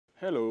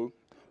Hello,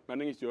 my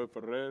name is Joel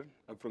Ferrer.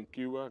 I'm from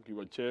Cuba,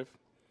 Cuba chef.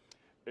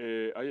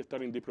 I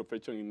started in this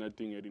profession in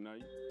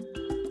 1989.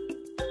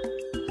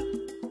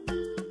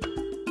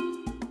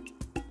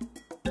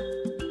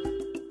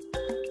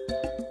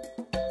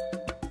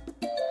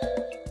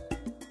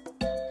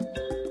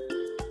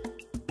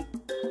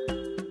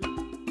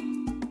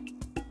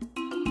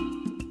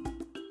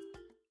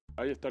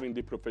 I started in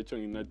this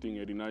profession in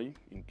 1989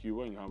 in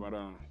Cuba, in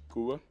Havana,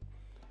 Cuba.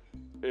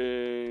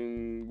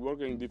 And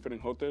working in different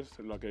hotels,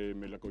 like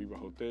Melacoiba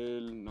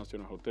Hotel,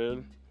 National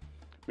Hotel,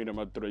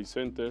 Miramar Trade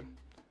Center.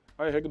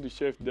 I executive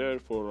chef there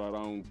for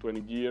around 20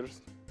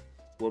 years,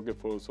 working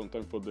for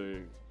sometimes for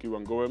the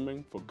Cuban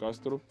government, for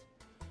Castro.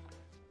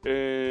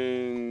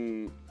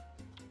 And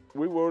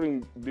we were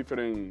in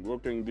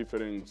working in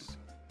different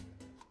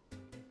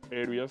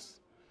areas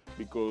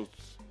because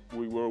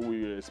we work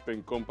with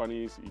Spain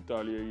companies,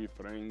 Italy,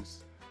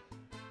 France.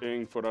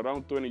 And for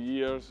around 20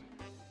 years,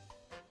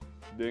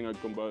 then I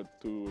come back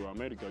to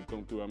America. I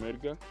come to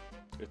America,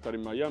 start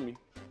in Miami,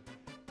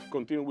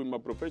 continue with my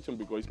profession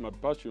because it's my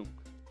passion.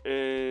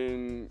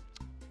 And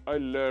I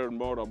learn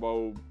more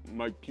about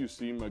my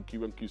cuisine, my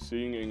Cuban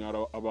cuisine, and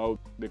about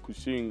the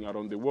cuisine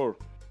around the world.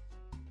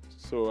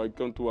 So I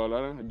come to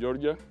Atlanta,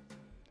 Georgia,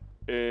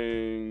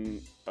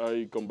 and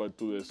I come back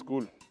to the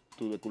school,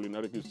 to the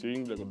culinary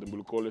cuisine, the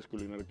Golden College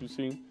Culinary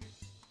Cuisine.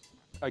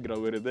 I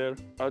graduated there.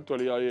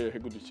 Actually, I am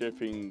executive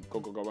chef in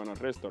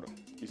Copacabana restaurant.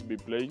 It's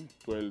big place,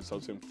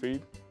 12,000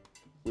 feet.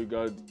 We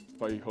got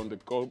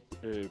 500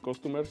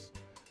 customers,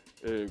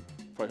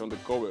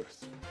 500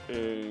 covers,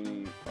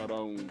 and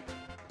around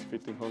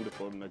 1,500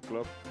 for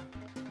nightclub.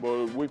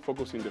 But we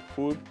focus in the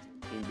food,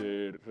 in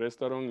the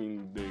restaurant,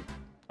 in the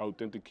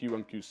authentic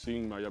Cuban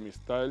cuisine, Miami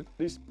style.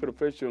 This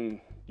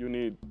profession,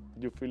 you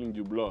feel in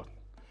your blood.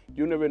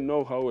 You never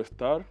know how to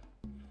start.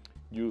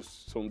 You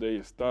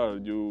someday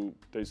start, you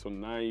take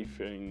some knife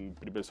and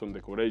prepare some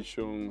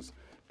decorations,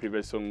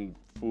 prepare some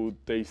food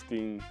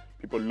tasting.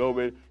 People love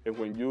it, and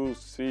when you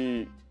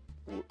see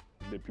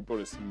the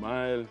people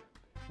smile,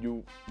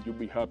 you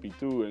be happy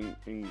too,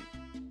 and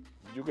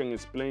you can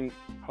explain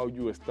how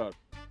you start.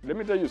 Let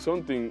me tell you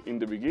something. In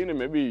the beginning,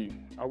 maybe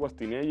I was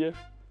teenager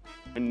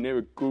and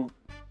never cooked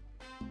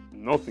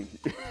nothing,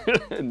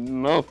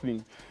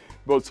 nothing.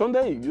 But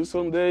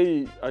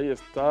someday I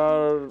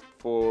start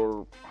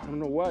for, I don't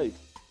know why,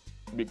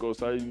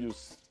 because I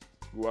just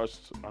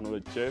watched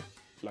another chef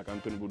like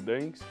Anthony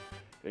Bourdain,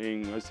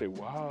 and I say,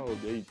 wow,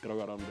 they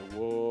travel around the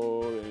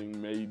world and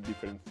make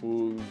different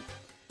food.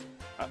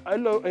 I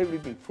love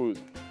everything food.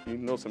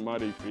 It doesn't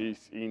matter if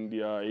it's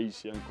India,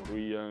 Asian,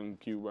 Korean,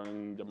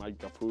 Cuban,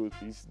 Jamaica food.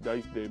 That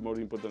is the most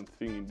important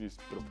thing in this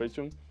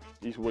profession,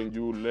 is when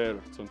you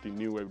learn something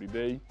new every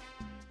day.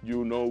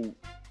 You know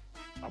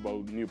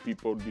about new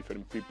people,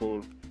 different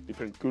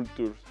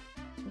cultures.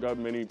 Got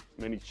many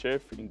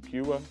chefs in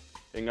Cuba,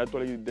 and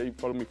actually they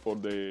follow me for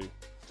the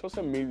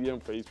social media,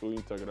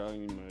 Facebook, Instagram,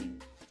 in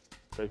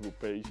my Facebook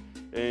page,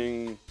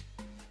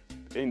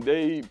 and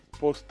they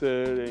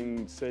posted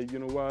and say, you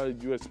know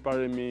what, you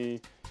inspired me.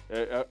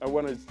 I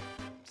want to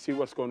see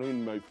what's going on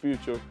in my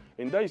future,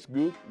 and that is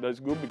good. That's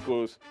good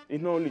because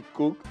it's not only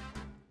cook,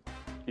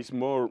 it's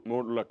more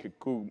like a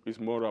cook. It's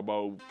not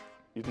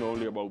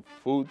only about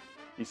food.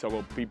 It's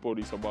about people,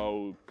 it's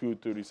about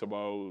culture, it's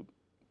about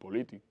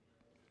politics.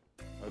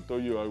 I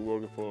told you I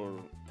worked for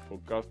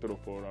Castro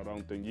for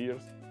around 10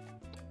 years,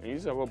 and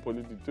it's about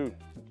politics too.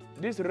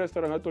 This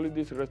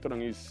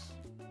restaurant is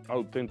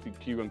authentic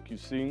Cuban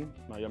cuisine,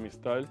 Miami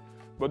style,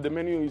 but the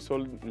menu is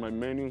all my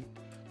menu,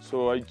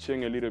 so I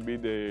change a little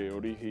bit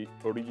the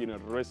original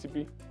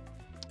recipe.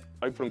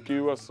 I'm from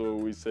Cuba, so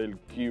we sell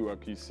Cuban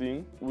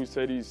cuisine. We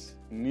say it's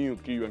new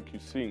Cuban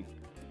cuisine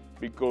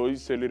because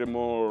it's a little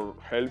more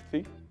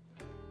healthy.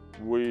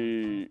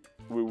 We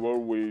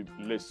work with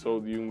less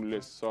sodium,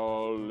 less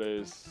salt,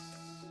 less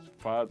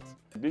fat.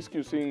 This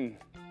cuisine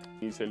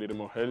is a little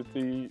more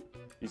healthy,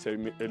 it's a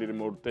little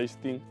more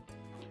tasty,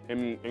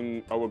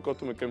 and our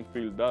customer can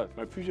feel that.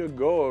 My future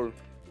goal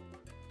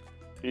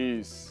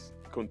is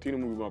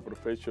continue with my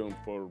profession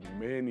for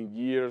many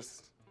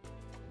years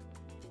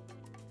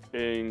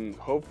and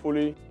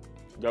hopefully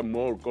get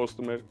more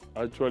customers.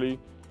 Actually,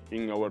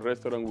 in our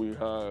restaurant we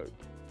have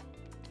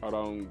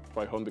around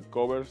 500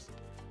 covers.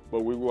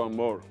 But we want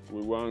more.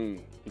 We want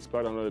to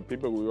inspire other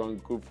people. We want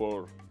to cook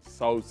for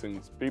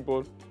thousands of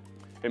people.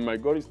 And my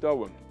goal is that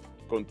one.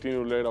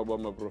 Continue to learn about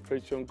my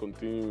profession,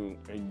 continue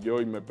to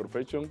enjoy my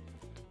profession.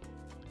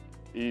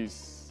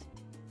 Is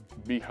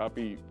be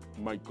happy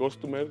my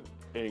customer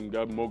and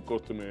get more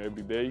customers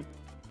every day.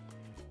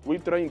 We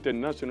try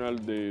international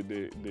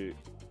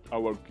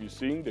our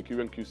cuisine, the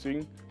Cuban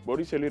cuisine,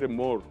 but it's a little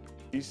more.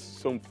 It's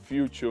some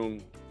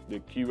fusion, the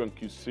Cuban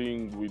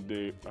cuisine with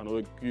the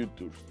another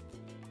cultures.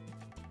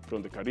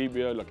 From the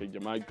Caribbean, like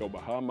Jamaica or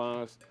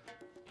Bahamas,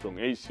 from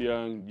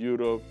Asia,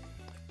 Europe.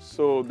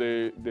 So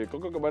the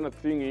Copacabana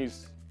thing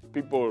is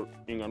people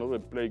in another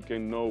place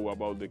can know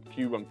about the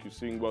Cuban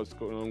cuisine, what's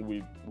going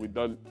on with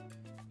that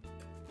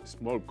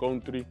small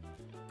country.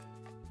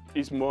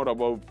 It's more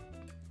about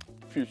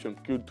fusion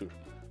culture.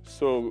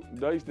 So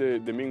that is the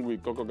mean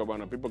with Coco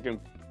Cabana. People can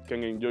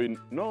enjoy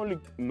not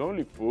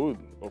only food.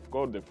 Of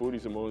course, the food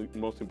is the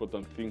most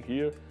important thing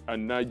here. At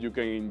night you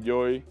can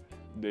enjoy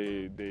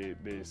the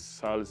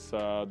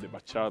salsa, the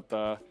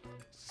bachata.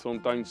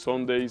 Sometimes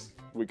Sundays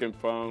we can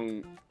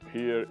find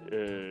here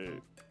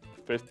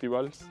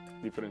festivals,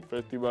 different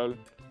festivals,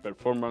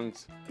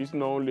 performance. It's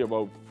not only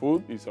about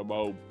food, it's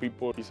about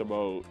people, it's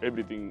about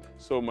everything.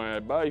 So my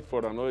advice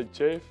for another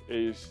chef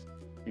is,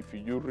 if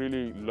you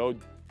really love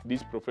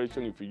this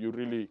profession, if you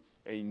really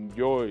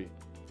enjoy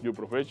your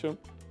profession,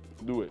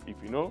 do it. If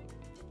you know,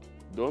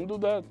 don't do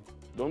that.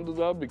 Don't do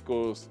that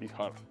because it's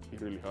hard.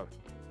 It's really hard.